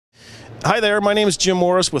Hi there, my name is Jim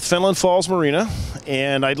Morris with Fenelon Falls Marina,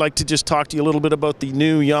 and I'd like to just talk to you a little bit about the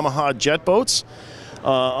new Yamaha jet boats.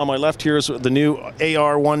 On my left here is the new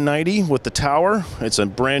AR190 with the tower. It's a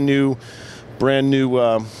brand new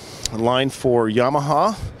line for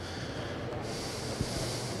Yamaha.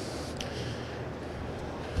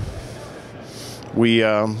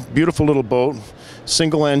 Beautiful little boat,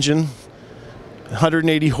 single engine,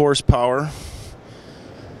 180 horsepower.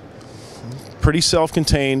 Pretty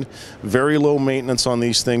self-contained, very low maintenance on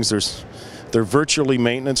these things. They're virtually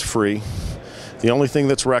maintenance free. The only thing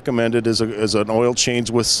that's recommended is an oil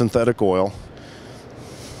change with synthetic oil.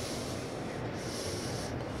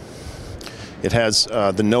 It has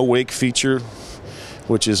the no wake feature,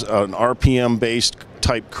 which is an RPM based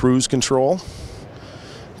type cruise control.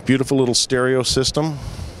 Beautiful little stereo system.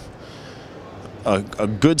 A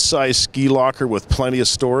good sized ski locker with plenty of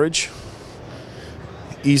storage.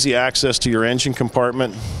 Easy access to your engine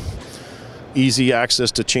compartment, easy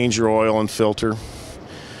access to change your oil and filter.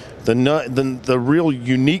 The real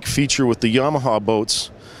unique feature with the Yamaha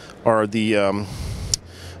boats are the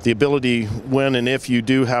ability, when and if you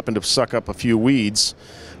do happen to suck up a few weeds,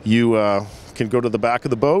 you can go to the back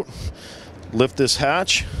of the boat, lift this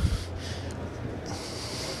hatch,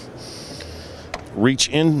 reach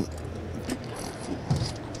in,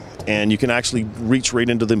 and you can actually reach right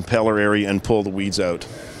into the impeller area and pull the weeds out.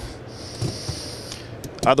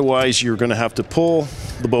 Otherwise, you're going to have to pull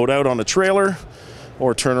the boat out on a trailer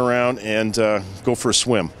or turn around and go for a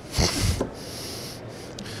swim.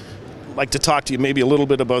 I'd like to talk to you maybe a little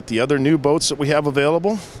bit about the other new boats that we have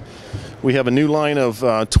available. We have a new line of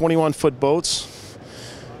 21-foot boats,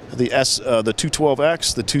 the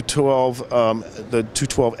 212X, the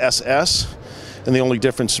 212 SS, and the only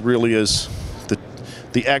difference really is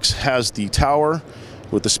the X has the tower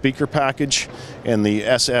with the speaker package, and the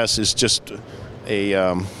SS is just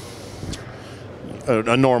a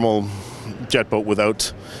normal jet boat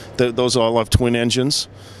without those. All have twin engines.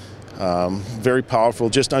 Very powerful,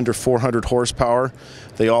 just under 400 horsepower.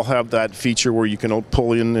 They all have that feature where you can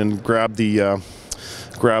pull in and grab the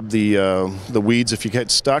weeds if you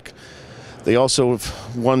get stuck. They also have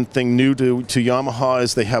one thing new to Yamaha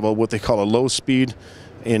is they have what they call a low speed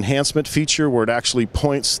enhancement feature, where it actually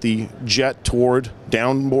points the jet toward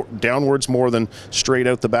downwards more than straight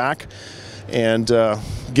out the back, and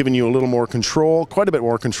giving you a little more control, quite a bit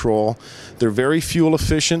more control. They're very fuel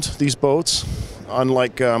efficient, these boats,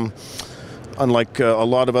 unlike a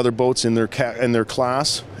lot of other boats in their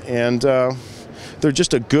class, and they're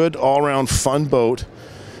just a good all-around fun boat.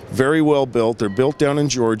 Very well built. They're built down in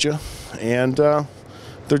Georgia, and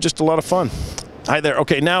they're just a lot of fun. Hi there.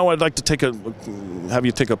 Okay, now I'd like to have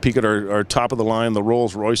you take a peek at our top of the line, the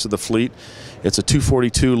Rolls Royce of the fleet. It's a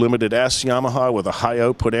 242 Limited S Yamaha with a high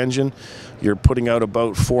output engine. You're putting out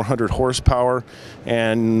about 400 horsepower,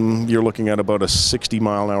 and you're looking at about a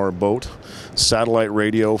 60-mile-an-hour boat. Satellite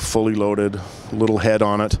radio, fully loaded, little head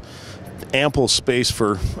on it. Ample space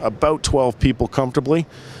for about 12 people comfortably.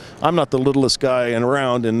 I'm not the littlest guy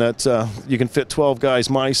around, in that you can fit 12 guys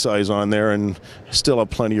my size on there and still have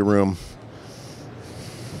plenty of room.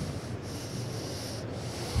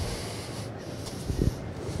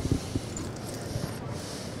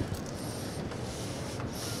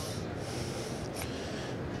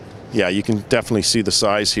 Yeah, you can definitely see the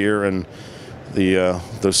size here and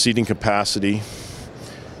the seating capacity.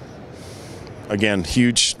 Again,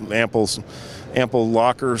 huge, ample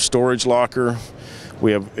locker, storage locker.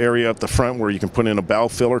 We have area at the front where you can put in a bow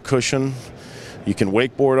filler cushion. You can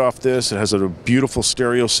wakeboard off this. It has a beautiful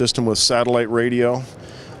stereo system with satellite radio,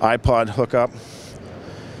 iPod hookup.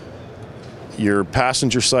 Your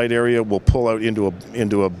passenger side area will pull out into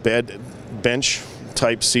a bench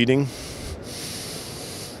type seating.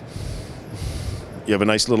 You have a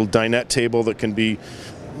nice little dinette table that can be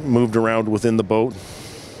moved around within the boat.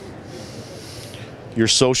 Your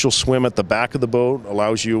social swim at the back of the boat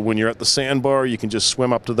allows you, when you're at the sandbar, you can just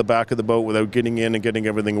swim up to the back of the boat without getting in and getting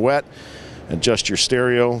everything wet. Adjust your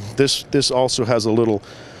stereo. This also has a little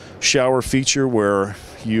shower feature where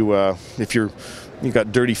if you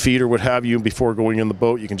got dirty feet or what have you before going in the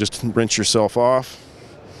boat, you can just rinse yourself off.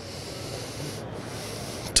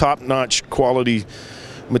 Top-notch quality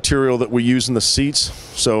material that we use in the seats,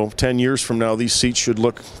 so 10 years from now these seats should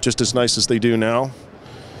look just as nice as they do now.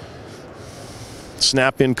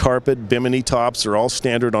 Snap-in carpet, bimini tops are all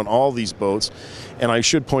standard on all these boats, and I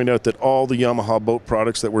should point out that all the Yamaha boat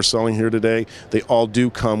products that we're selling here today, they all do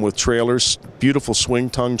come with trailers, beautiful swing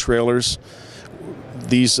tongue trailers.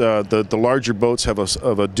 These the larger boats have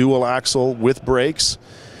a dual axle with brakes.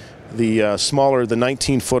 The smaller, the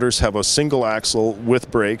 19-footers have a single axle with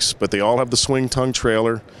brakes, but they all have the swing tongue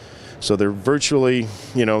trailer. So they're virtually,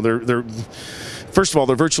 you know, they're first of all,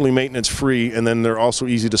 they're virtually maintenance free, and then they're also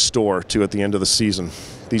easy to store too at the end of the season.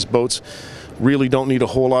 These boats really don't need a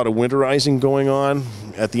whole lot of winterizing going on.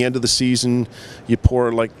 At the end of the season, you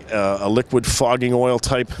pour like a liquid fogging oil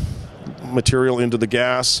type material into the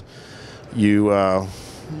gas. You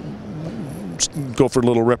go for a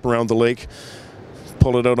little rip around the lake,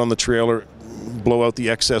 pull it out on the trailer, blow out the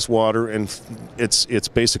excess water, and it's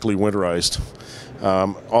basically winterized.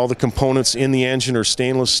 All the components in the engine are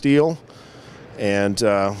stainless steel, and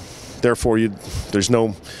therefore there's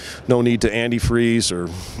no need to antifreeze or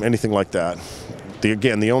anything like that.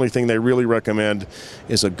 Again, the only thing they really recommend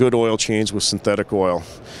is a good oil change with synthetic oil.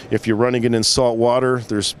 If you're running it in salt water,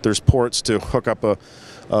 there's ports to hook up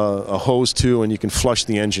a hose to, and you can flush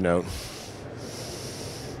the engine out.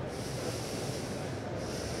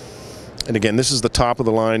 And again, this is the top of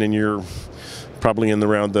the line, and you're probably in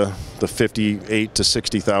around the $58,000 to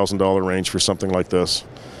 $60,000 range for something like this.